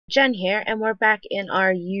Jen here, and we're back in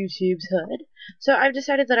our YouTube's hood. So I've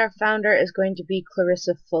decided that our founder is going to be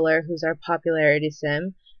Clarissa Fuller, who's our popularity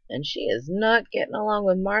sim, and she is not getting along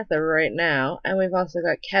with Martha right now. And we've also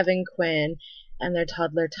got Kevin Quinn and their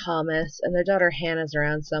toddler Thomas, and their daughter Hannah's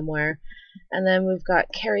around somewhere. And then we've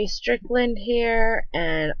got Carrie Strickland here,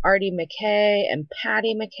 and Artie McKay, and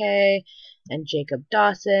Patty McKay, and Jacob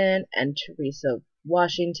Dawson, and Teresa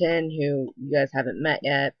Washington, who you guys haven't met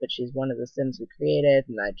yet, but she's one of the Sims we created,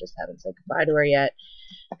 and I just haven't said goodbye to her yet.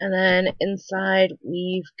 And then inside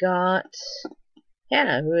we've got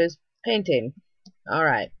Hannah, who is painting.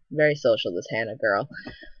 Alright, very social, this Hannah girl.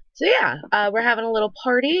 So yeah, we're having a little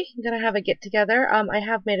party. I'm gonna have a get-together. I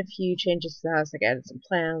have made a few changes to the house, like added some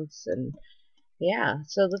plants, and yeah,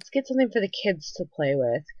 so let's get something for the kids to play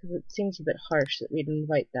with, because it seems a bit harsh that we'd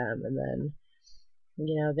invite them, and then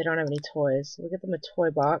you know, they don't have any toys. So we'll get them a toy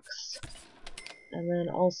box. And then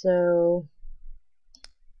also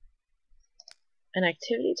an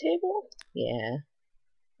activity table? Yeah,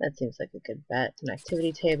 that seems like a good bet. An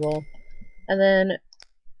activity table. And then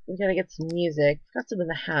we gotta get some music. Got some in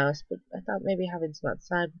the house, but I thought maybe having some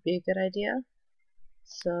outside would be a good idea.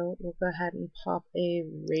 So we'll go ahead and pop a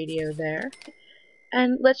radio there.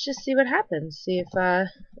 And let's just see what happens. See if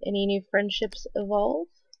any new friendships evolve.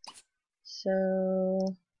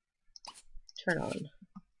 So turn on.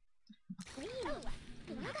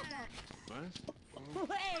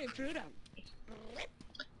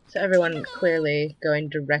 So everyone clearly going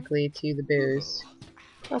directly to the booze.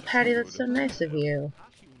 Oh, Patty, that's so nice of you.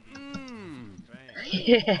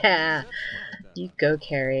 Yeah, you go,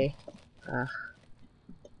 Carrie.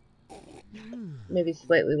 Maybe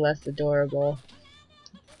slightly less adorable.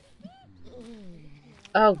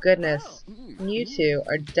 Oh, goodness. You two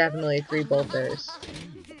are definitely three bolters.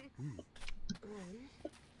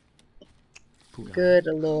 Good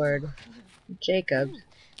lord. Jacob.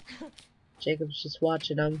 Jacob's just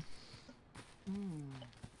watching them.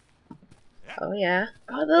 Oh yeah.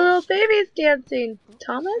 Oh, the little baby's dancing.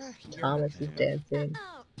 Thomas? Thomas is dancing.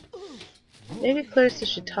 Maybe Clarissa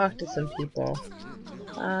should talk to some people.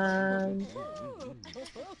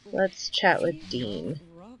 Let's chat with Dean.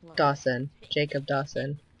 Dawson. Jacob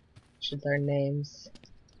Dawson. Should learn names.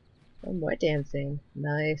 Oh, more dancing.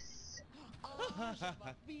 Nice.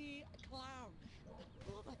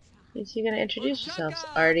 You two gonna introduce yourselves?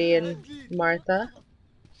 Artie and Martha.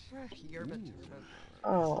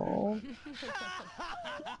 Oh.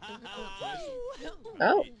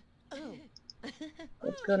 Oh.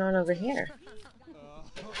 What's going on over here?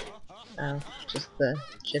 Oh, just the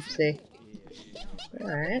gypsy.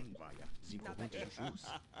 Alright.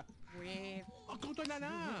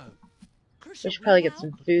 We should probably get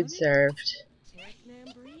some food served.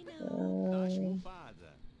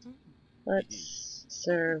 Let's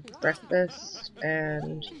serve breakfast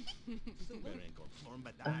and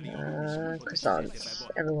croissants.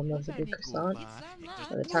 Everyone loves a good croissant.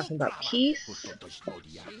 Are they talking about peace?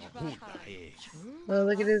 Oh,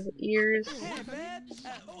 look at his ears.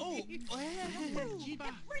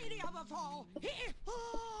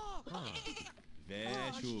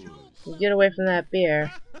 You get away from that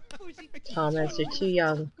beer. Thomas, you're too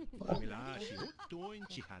young.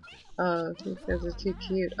 Oh, these guys are too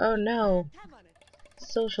cute. Oh no!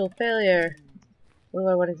 Social failure. What do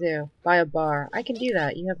I want to do? Buy a bar. I can do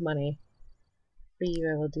that. You have money. For you,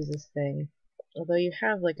 I will do this thing. Although you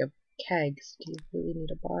have like a keg, so do you really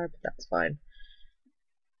need a bar? But that's fine.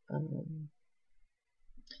 And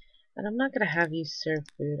I'm not gonna have you serve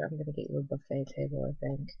food. I'm gonna get you a buffet table, I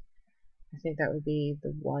think. I think that would be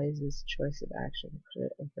the wisest choice of action. Put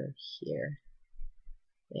it over here.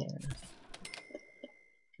 Yeah.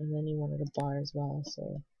 And then you wanted a bar as well,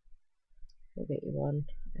 so we'll get you one,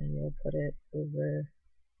 and we'll put it over.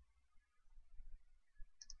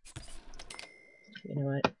 You know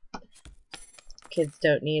what? Kids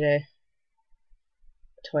don't need a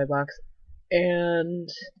toy box, and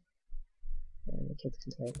the kids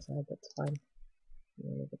can play inside, that's fine. And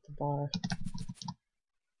then we'll get the bar,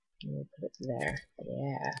 and we'll put it there.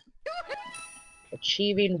 Yeah.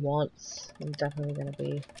 Achieving wants. I'm definitely gonna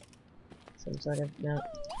be some sort of, no,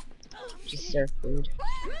 just serve food.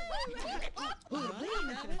 I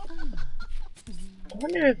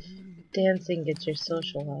wonder if dancing gets your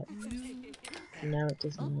social up. No, it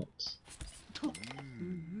does not.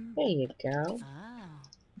 There you go.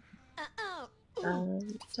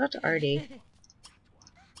 Talk to Artie.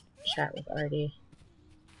 Chat with Artie.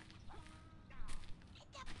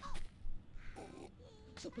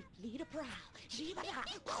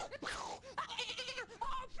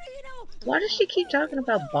 Why does she keep talking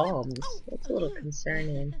about bombs? That's a little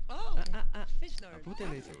concerning.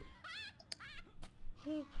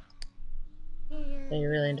 Now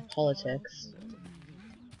you're really into politics.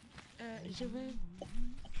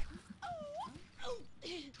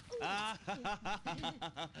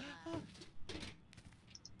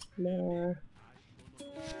 More.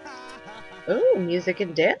 Ooh, music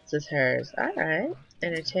and dance is hers. Alright.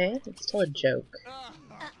 Entertain. It's still a joke.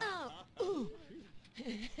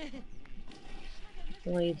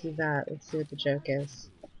 Why you do that? Let's see what the joke is.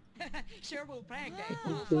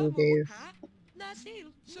 Boobies.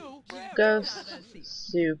 Ghost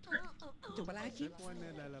soup.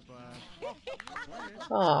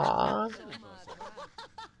 Aww.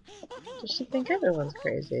 Does she think everyone's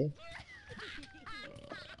crazy?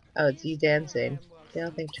 Oh, it's you dancing. They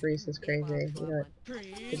don't think Teresa's crazy. You know what?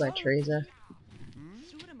 Goodbye, Teresa.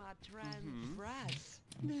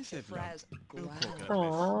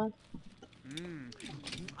 Aww.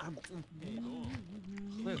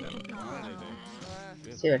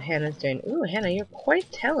 See what Hannah's doing. Ooh, Hannah, you're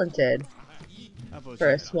quite talented for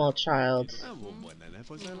a small child.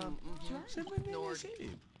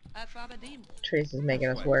 Teresa's making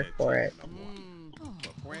us work for it.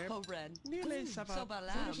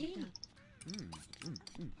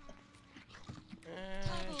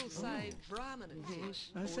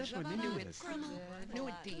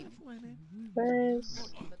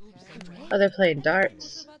 Where's... Oh, they're playing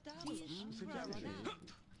darts.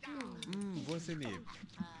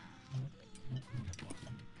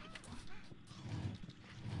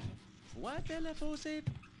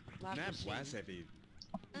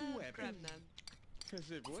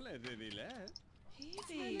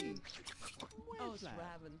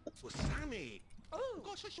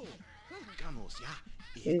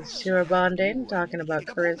 These two are bonding, talking about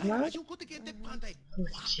charisma. Oh,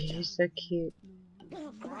 gee, you're so cute.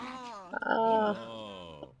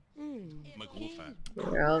 Oh,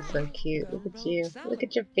 you're all so cute. Look at you. Look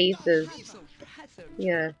at your faces.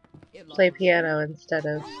 Yeah, play piano instead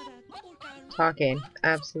of talking.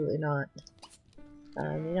 Absolutely not.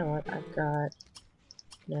 You know what? I've got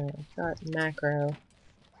macro.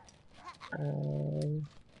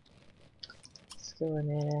 Let's go in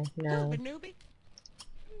there. No.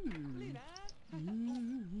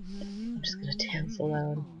 I'm just gonna dance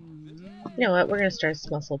alone. You know what? We're gonna start a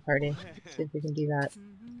muscle party. See if we can do that.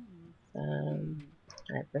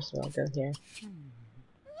 Alright, first of all, go here.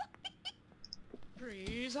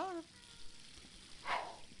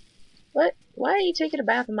 What? Why are you taking a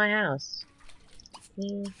bath in my house? Can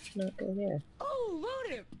you not go here?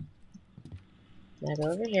 Now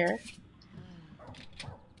go over here.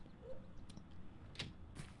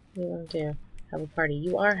 What do you want to do? Have a party.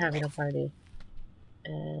 You are having a party.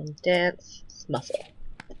 And dance, muscle.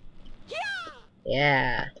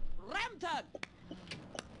 Yeah.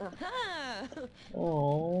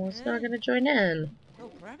 Oh, it's not gonna join in.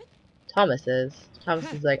 Thomas is.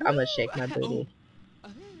 Thomas is like, I'm gonna shake my booty.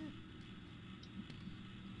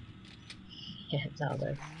 Yeah, it's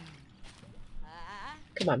Thomas.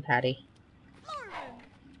 Come on, Patty.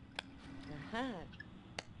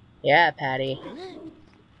 Yeah, Patty.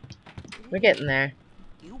 We're getting there.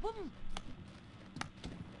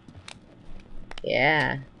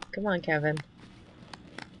 Yeah. Come on, Kevin.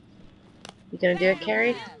 You gonna do it,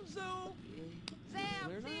 Carrie?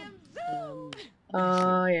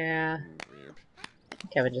 Oh, yeah.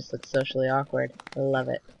 Kevin just looks socially awkward. I love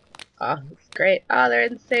it. Oh, it's great. Oh, they're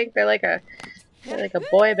in sync. They're like a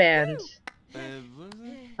boy band.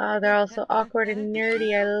 Oh, they're all so awkward and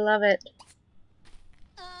nerdy. I love it.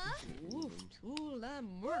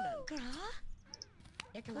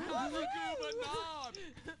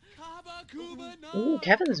 Ooh,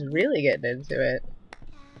 Kevin's really getting into it.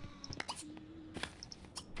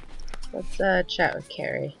 Let's chat with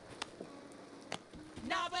Carrie.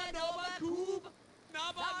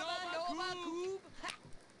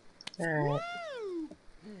 Alright.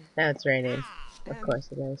 Now it's raining. Of course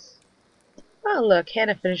it is. Oh look,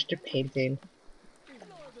 Hannah finished her painting.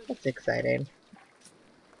 That's exciting.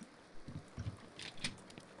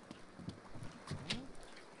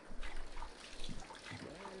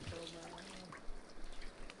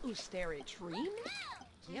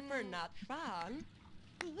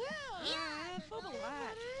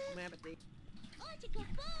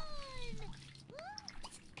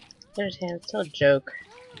 Understand, it's still a joke.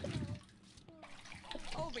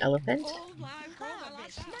 Elephant?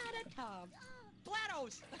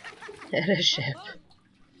 And a ship.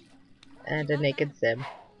 And a naked sim.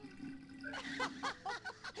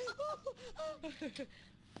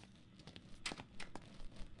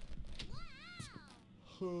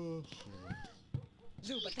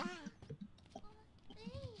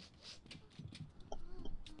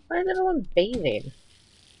 Why is everyone bathing?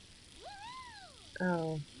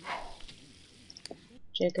 Oh.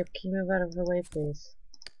 Jacob, can you move out of her way, please?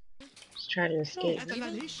 Just trying to escape.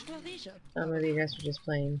 Oh, maybe you guys were just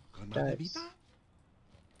playing darts.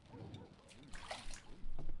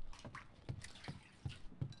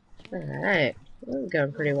 Alright. This is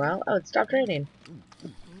going pretty well. Oh, it stopped raining.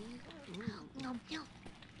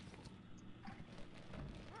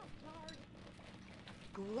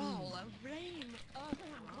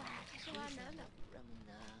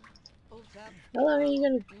 How long are you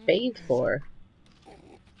gonna bathe for?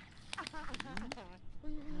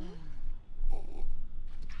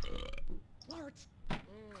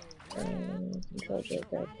 Control Jacob,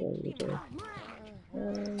 what do you do?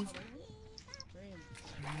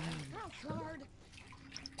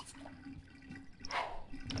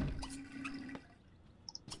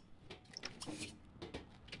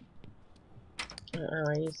 Oh,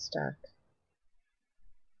 are you stuck?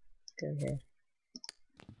 Let's go here.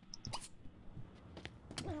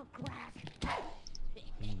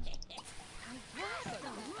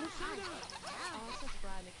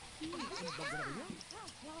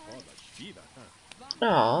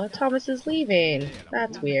 Aw, Thomas is leaving.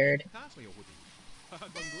 That's weird.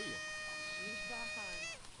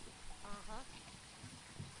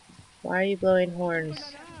 Why are you blowing horns?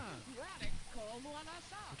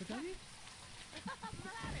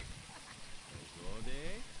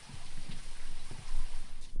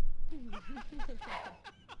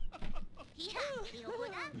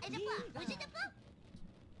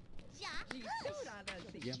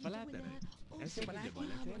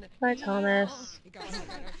 Bye, Thomas.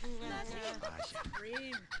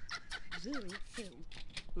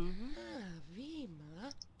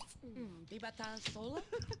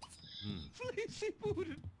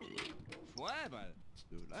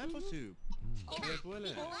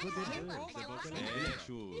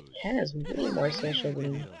 Hannah's way more social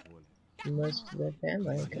than most of their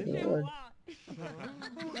family. Good lord.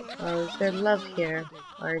 Oh, is there love here?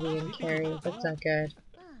 Artie and Carrie. That's not good.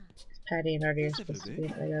 Patty and Artie are supposed to be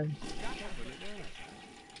an item.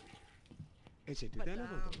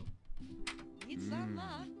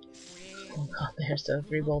 Oh god, there's so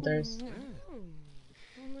 3 boulders.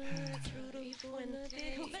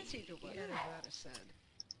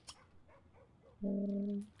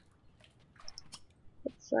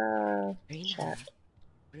 Let's chat.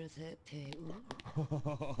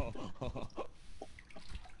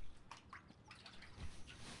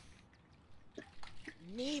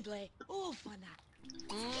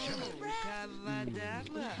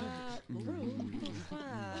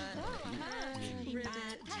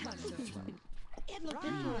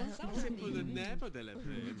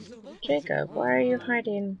 Jacob, why are you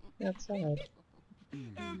hiding outside?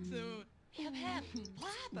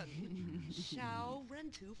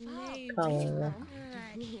 Cholera.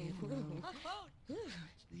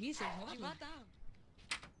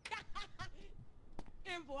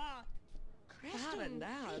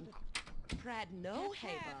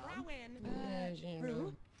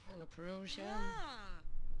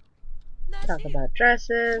 Talk about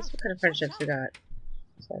dresses. What kind of friendships we got?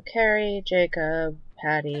 So Carrie, Jacob,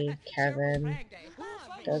 Patty, Kevin.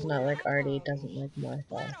 Does not like Artie, doesn't like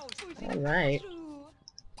Martha. Alright.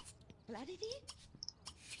 Let's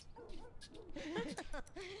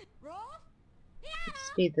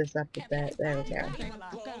speed this up a bit. There we go.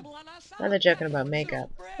 Now they're joking about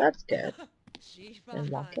makeup. That's good. And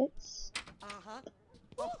lockets.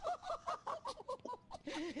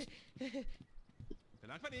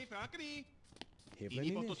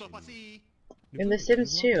 In The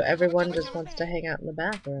Sims 2, everyone just wants to hang out in the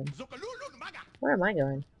bathroom. Where am I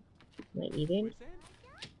going? Am I eating?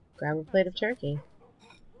 Grab a plate of turkey.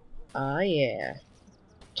 Oh yeah.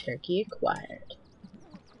 Turkey acquired.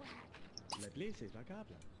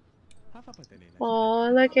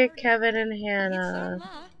 Oh, look at Kevin and Hannah.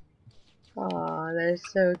 Aw, they're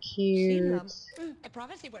so cute.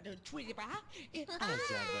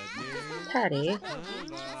 Patty.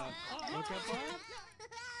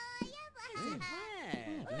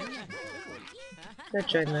 Go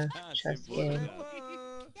join the chess game.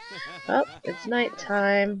 Oh, it's night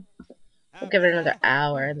time. We'll give it another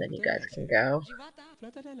hour and then you guys can go. I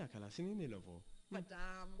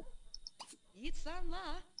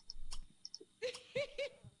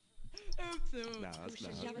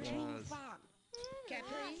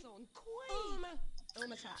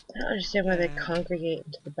don't understand why they congregate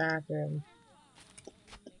into the bathroom.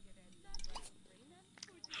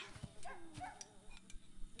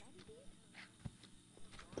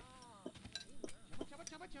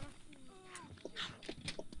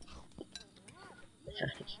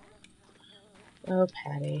 Oh,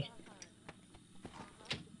 Patty.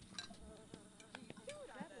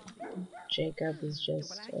 Jacob is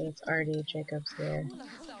just... Oh, it's Artie. Jacob's here.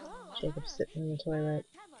 Jacob's sitting in the toilet.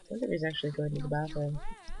 I wonder if he's actually going to the bathroom.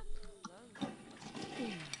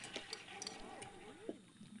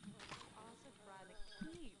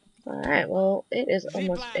 Alright, well, it is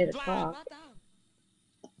almost 8 o'clock.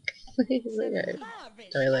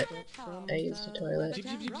 Toilet. I used a toilet.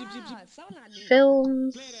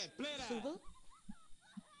 Films.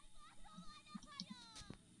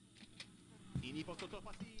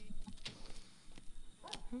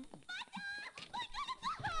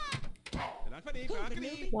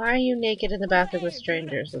 Why are you naked in the bathroom with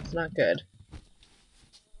strangers? That's not good.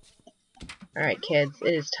 Alright, kids,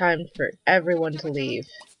 it is time for everyone to leave.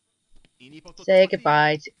 Say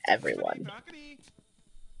goodbye to everyone.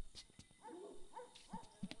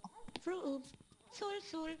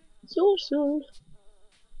 Sul.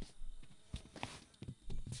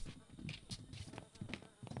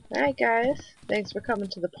 Alright, guys. Thanks for coming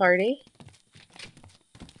to the party.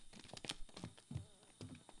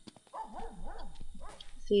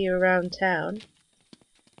 See you around town.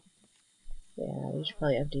 Yeah, you should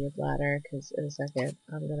probably empty your bladder, because in a second,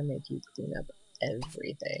 I'm gonna make you clean up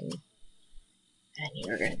everything. And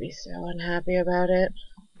you're gonna be so unhappy about it.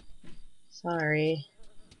 Sorry.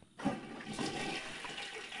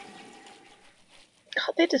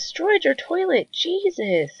 God, they destroyed your toilet!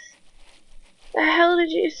 Jesus! The hell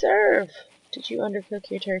did you serve? Did you undercook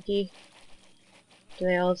your turkey? Do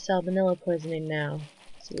they all have salmonella poisoning now?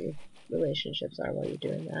 See what your relationships are while you're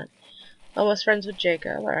doing that. Almost friends with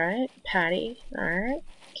Jacob, alright. Patty, alright.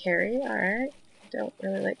 Carrie, alright. Don't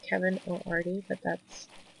really like Kevin or Artie, but that's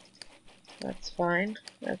fine.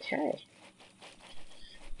 Okay.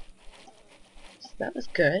 So that was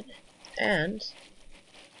good. And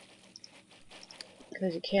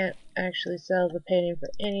because you can't actually sell the painting for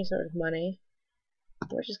any sort of money,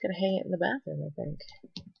 we're just gonna hang it in the bathroom, I think.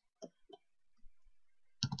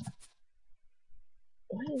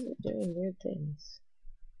 Why is it doing weird things?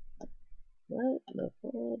 What the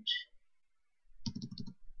fudge?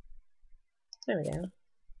 There we go.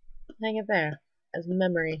 Hang it there as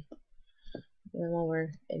memory. And then while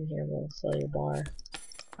we're in here, we'll sell your bar.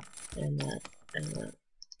 And that, and that,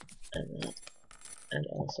 and that. And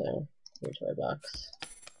also your toy box.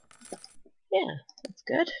 Yeah, that's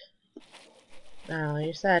good. Oh,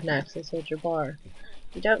 you're sad next. I sold your bar.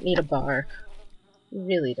 You don't need a bar. You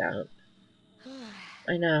really don't.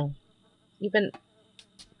 I know. You've been...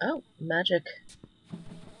 Oh, magic.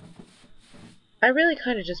 I really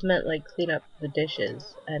kind of just meant, like, clean up the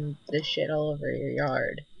dishes and this shit all over your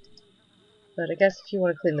yard. But I guess if you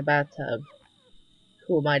want to clean the bathtub,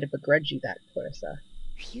 who am I to begrudge you that, Clarissa?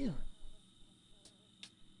 Phew.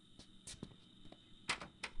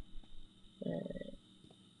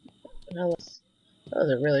 Well, that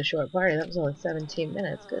was a really short party. That was only 17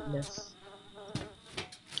 minutes. Goodness.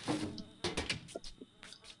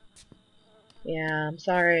 Yeah, I'm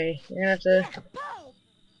sorry. You're gonna have to...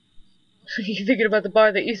 You're thinking about the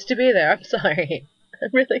bar that used to be there. I'm sorry. I'm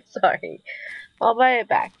really sorry. I'll buy it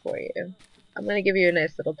back for you. I'm gonna give you a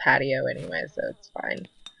nice little patio anyway, so it's fine.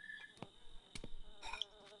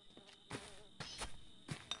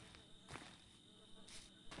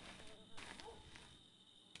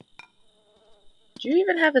 Do you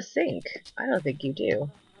even have a sink? I don't think you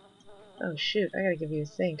do. Oh shoot, I gotta give you a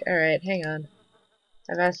sink. Alright, hang on.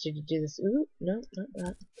 I've asked you to do this. Ooh, no, not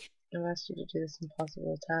that. I've asked you to do this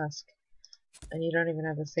impossible task. And you don't even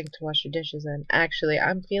have a sink to wash your dishes in. Actually,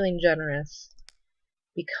 I'm feeling generous.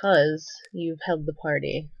 Because you've held the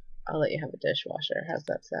party. I'll let you have a dishwasher. How's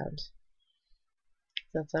that sound?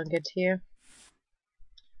 Does that sound good to you?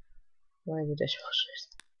 Why are the dishwashers?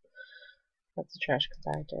 That's a trash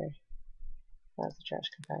compactor. That's a trash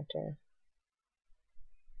compactor.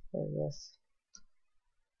 What is this?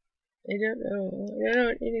 I don't know. I don't know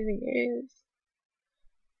what anything is.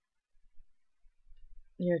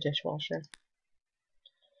 You're a dishwasher.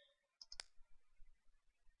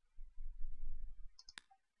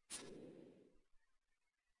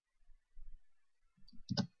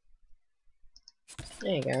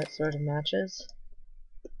 There you go. It sort of matches.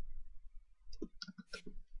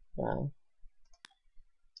 Wow.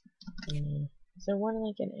 Is there one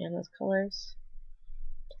like in Anna's colors?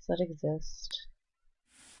 Does that exist?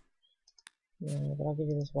 No, but I'll give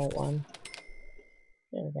you this white one.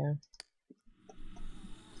 There we go.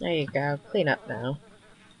 There you go. Clean up now.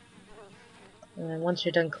 And then once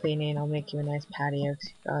you're done cleaning, I'll make you a nice patio because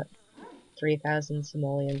you've got 3,000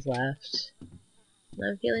 simoleons left. And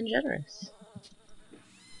I'm feeling generous.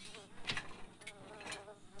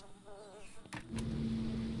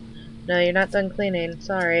 No, you're not done cleaning.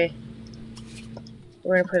 Sorry.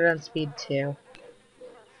 We're gonna put it on speed 2.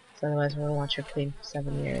 otherwise we're gonna watch her clean for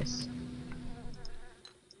 7 years.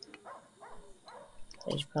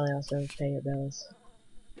 And you should probably also pay your bills.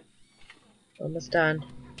 Almost done.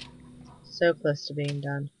 So close to being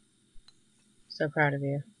done. So proud of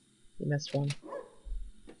you. You missed one.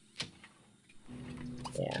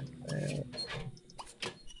 Yeah, alright.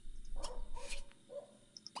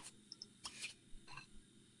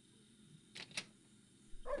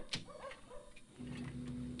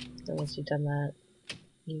 So once you've done that,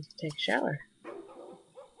 you can take a shower.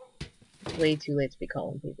 It's way too late to be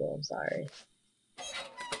calling people, I'm sorry.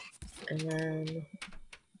 And then,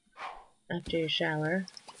 after your shower,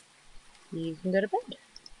 you can go to bed.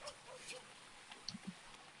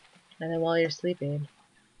 And then while you're sleeping,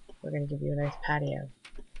 we're gonna give you a nice patio.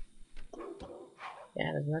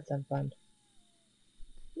 Yeah, doesn't that sound fun?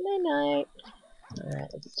 Night-night!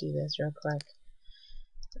 Alright, let's do this real quick.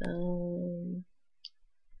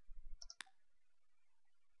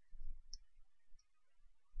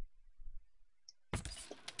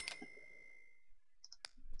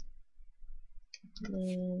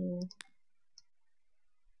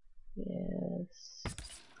 Yes.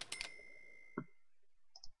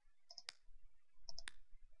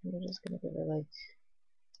 We're just gonna give her, like,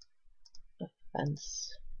 a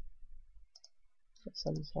fence of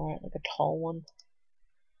some sort, like a tall one.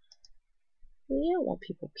 You don't want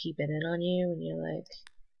people peeping in on you when you're, like,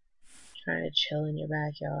 trying to chill in your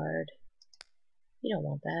backyard. You don't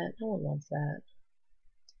want that. No one wants that.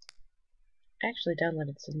 I actually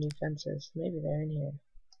downloaded some new fences. Maybe they're in here.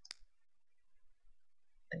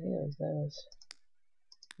 I think it was those.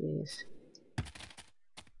 These.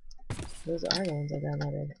 Those are the ones I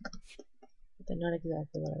downloaded. But they're not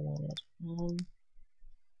exactly what I wanted.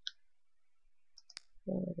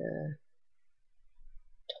 Like a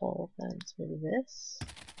tall fence. Maybe this?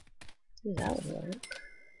 Maybe that would work.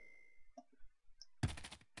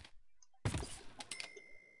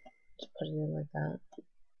 Just put it in like that.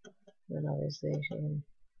 And then obviously she can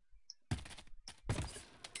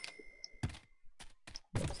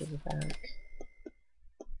look to the back.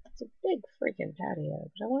 It's a big freaking patio,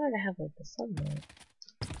 but I wanted to have like the sunlight.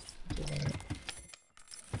 Do that.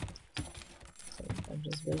 So I'm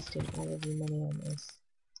just wasting all of your money on this.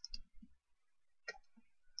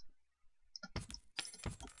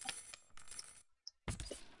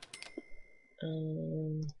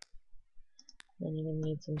 Then you're gonna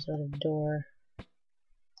need some sort of door.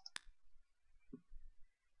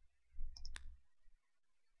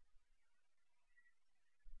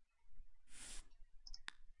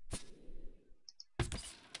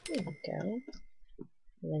 There we go.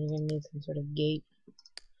 And then you're gonna need some sort of gate.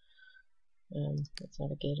 That's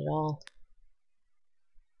not a gate at all.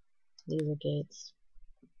 These are gates.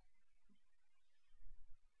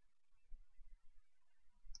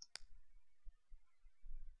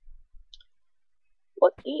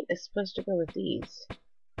 What gate is supposed to go with these?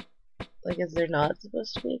 Like, is there not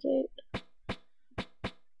supposed to be a gate?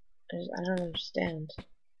 I don't understand.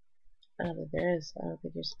 I don't think there is. I don't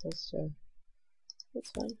think you're supposed to.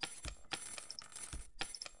 That's fine.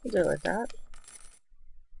 We'll do it like that.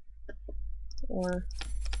 Or,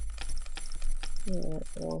 yeah,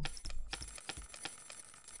 well.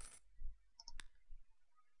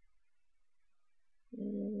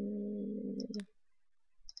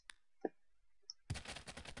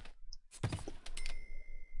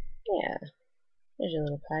 Yeah, there's your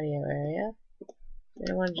little patio area. I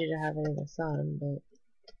don't want you to have it in the sun, but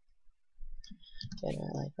yeah,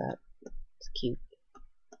 I like that. It's cute.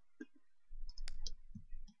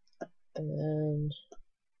 And then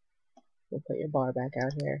we'll put your bar back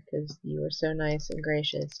out here because you were so nice and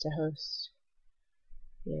gracious to host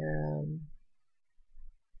your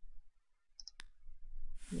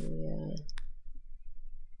the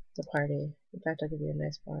party. In fact, I'll give you a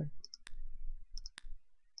nice bar.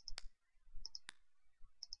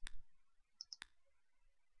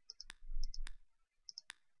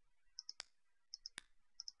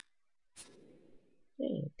 There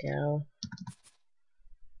you go.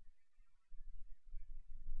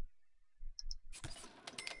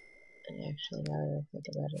 And actually, now that I think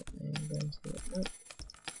about it, I am going to.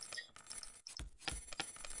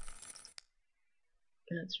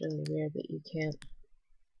 Oh, that's really weird that you can't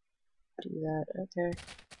do that. Okay.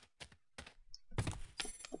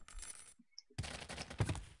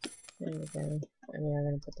 There we go. I mean, I'm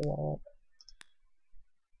going to put the wall up.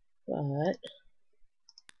 But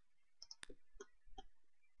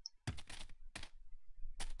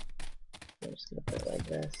I'm just going to put it like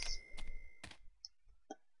this.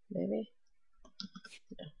 Maybe?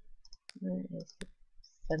 No. Where is the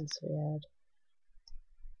fence we had?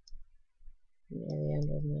 Near the end,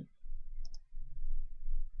 wasn't it?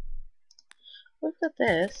 We've got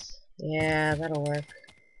this. Yeah, that'll work.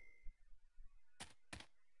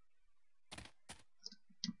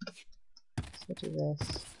 So do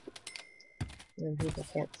this. And then people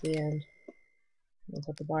can't see in. We'll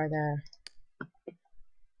put the bar there.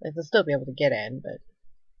 Like, they'll still be able to get in, but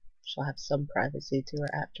she'll have some privacy to her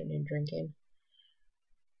afternoon drinking.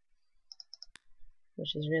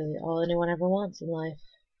 Which is really all anyone ever wants in life.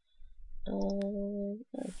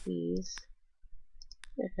 These.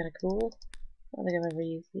 They're kinda cool. I don't think I've ever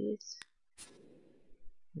used these.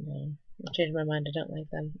 No. I changed my mind, I don't like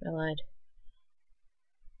them. I lied.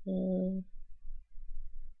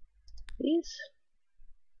 These?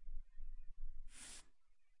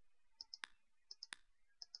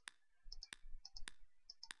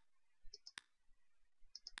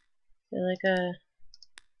 They're like a...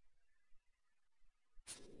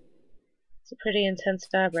 It's a pretty intense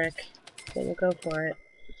fabric, so we'll go for it.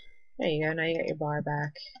 There you go, now you got your bar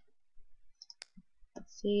back.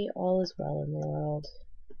 See, all is well in the world.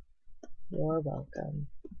 You're welcome.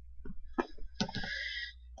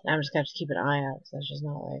 Now I'm just gonna have to keep an eye out, so she's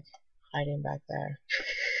not, like, hiding back there.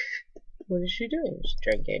 What is she doing? She's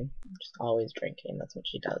drinking. She's always drinking, that's what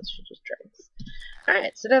she does, she just drinks.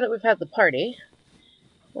 Alright, so now that we've had the party,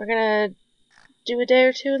 we're gonna do a day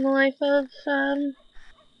or two in the life of,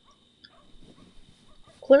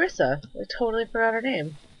 Clarissa. I totally forgot her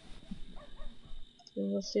name.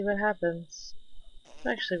 And we'll see what happens.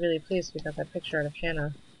 I'm actually really pleased we got that picture out of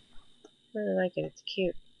Hannah. I really like it, it's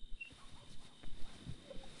cute.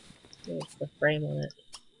 There's the frame on it.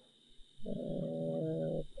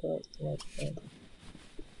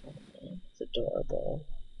 It's adorable.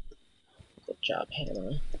 Good job,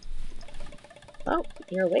 Hannah. Oh,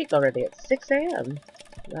 you're awake already at 6 AM.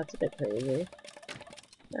 That's a bit crazy.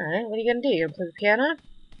 Alright, what are you gonna do? You gonna play the piano?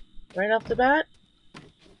 Right off the bat?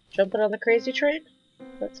 Jumping on the crazy train?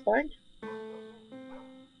 That's fine.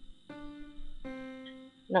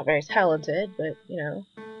 Not very talented, but, you know.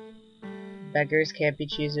 Beggars can't be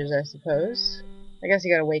choosers, I suppose. I guess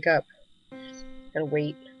you gotta wake up. Gotta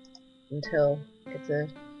wait until it's a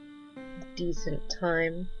decent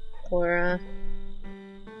time for,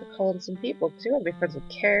 calling some people. Because you want to be friends with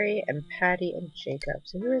Carrie and Patty and Jacob.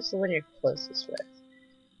 So who is the one you're closest with?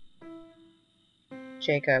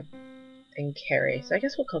 Jacob and Carrie. So I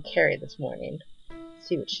guess we'll call Carrie this morning.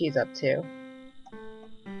 See what she's up to.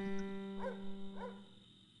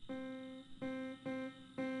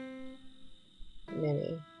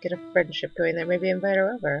 Maybe get a friendship going there. Maybe invite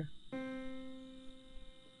her over.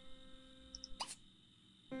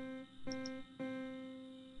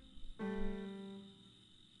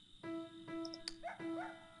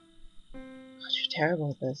 Gosh, you're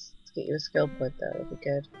terrible at this. Let's get you a skill point though. That'd be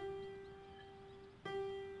good.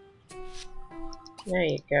 There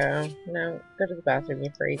you go. Now, go to the bathroom,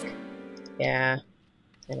 you freak. Yeah,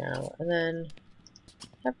 I know. And then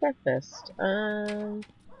have breakfast.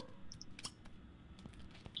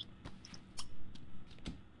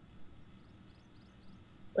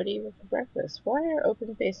 What do you want for breakfast? Why are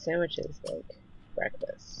open-faced sandwiches like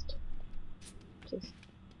breakfast? Just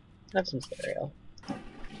have some cereal.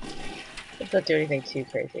 Let's not do anything too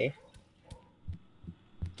crazy.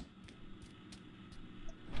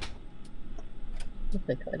 Oh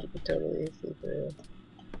my god, you could totally see through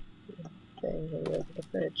the thing when you open the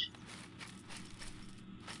fridge.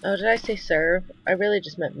 Oh, did I say serve? I really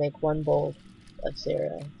just meant make one bowl of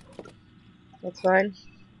cereal. That's fine.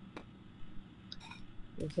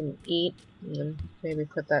 You can eat, and then maybe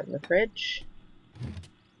put that in the fridge.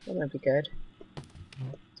 That might be good.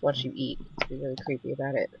 Let's watch you eat. Let's be really creepy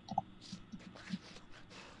about it.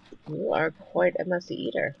 You are quite a messy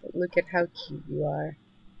eater. Look at how cute you are.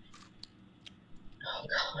 Oh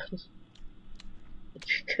god.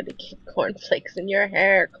 You're gonna get cornflakes in your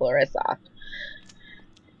hair, Clarissa.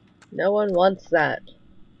 No one wants that.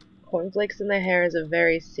 Cornflakes in the hair is a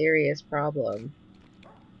very serious problem.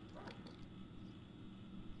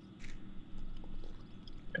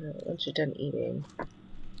 Once you're done eating,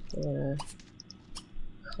 I'm gonna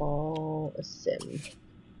call a sim.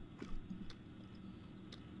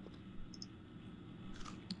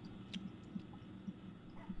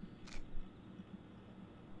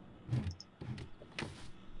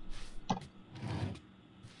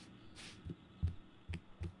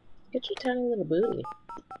 Get your tiny little booty.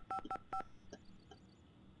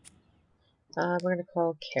 We're gonna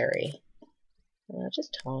call Carrie.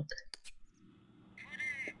 Just talk.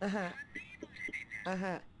 Uh-huh.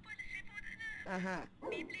 Uh-huh. Uh-huh.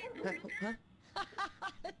 Huh?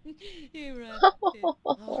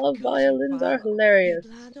 Violins are hilarious.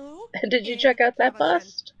 Did you check out that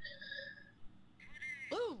bust?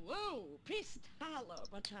 Ooh, ooh, pistalo,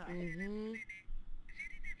 but Mm-hmm.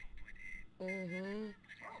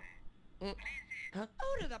 Mm-hmm. Mm. Huh?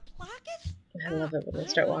 Oh, to the plackets? I love it when they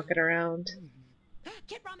start walking around.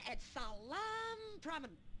 Get rum at salam praman.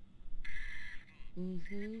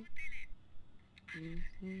 Mm-hmm.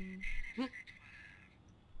 Mm-hmm.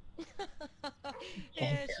 Esha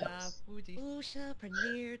Handcuffs. Fuji. Usha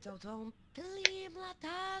Pranir Totom Pilim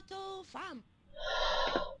Latato Fam.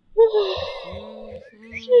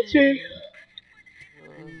 Excuse me.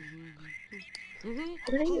 Mm-hmm.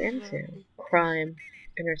 What are you into? Crime,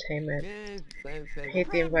 entertainment, hate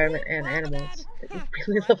the environment and animals. But you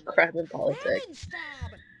really love crime and politics.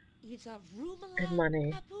 It's a And rumala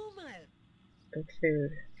money puma. and food.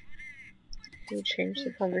 You change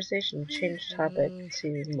the conversation, change topic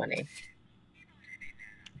to money.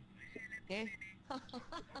 Eh?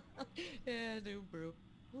 Yeah, no, bro.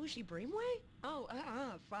 Who's she, Brimway? Oh,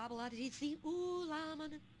 Frabalati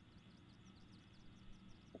Ulaman.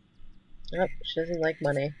 Oh, she doesn't like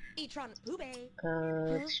money. Etron Pube.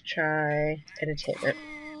 Huh? Let's try entertainment.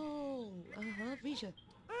 Oh, Risha.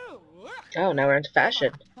 Oh, Oh, now we're into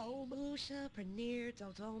fashion. Homusha Pranir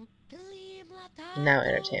Totom Pilim Now Latato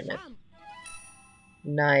entertainment. Fam.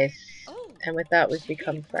 Nice. Oh, And with that, we've Shake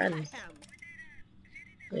become friends. Ratham.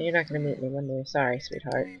 You're not going to meet me when you're sorry,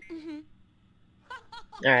 sweetheart. Mm-hmm.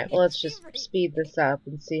 Alright, well, let's It's just favorite. speed this up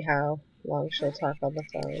and see how long she'll talk on the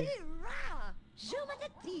phone. Hurrah!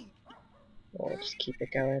 Zumadati. We'll just keep it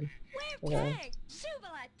going. Where You know, keg?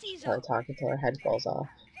 Zubala probably Tizo. talk until her head falls off.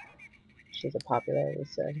 She's a popularity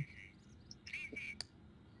sim.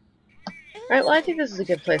 Alright, well, I think this is a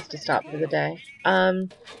good place to stop for the day.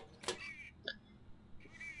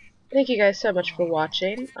 Thank you guys so much for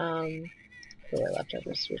watching. For our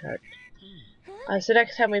leftovers, sweetheart. So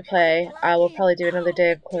next time we play, I will probably do another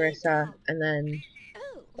day of Clarissa, and then,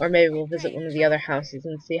 or maybe we'll visit one of the other houses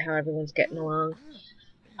and see how everyone's getting along.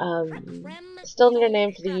 Still need a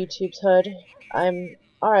name for the YouTube's hood. I'm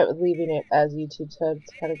alright with leaving it as YouTube's hood.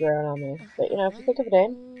 It's kind of growing on me. But, you know, if you think of a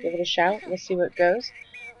name, give it a shout. We'll see where it goes.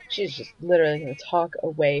 She's just literally going to talk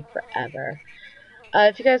away forever.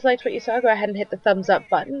 If you guys liked what you saw, go ahead and hit the thumbs up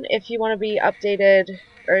button. If you want to be updated,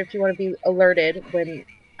 or if you want to be alerted when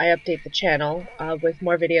I update the channel with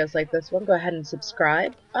more videos like this one, go ahead and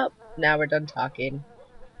subscribe. Oh, now we're done talking.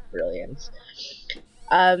 Brilliant.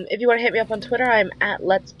 If you want to hit me up on Twitter, I'm at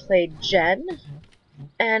Let's Play Jen.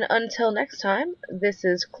 And until next time, this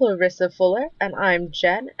is Clarissa Fuller, and I'm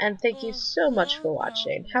Jen, and thank you so much for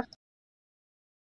watching. Have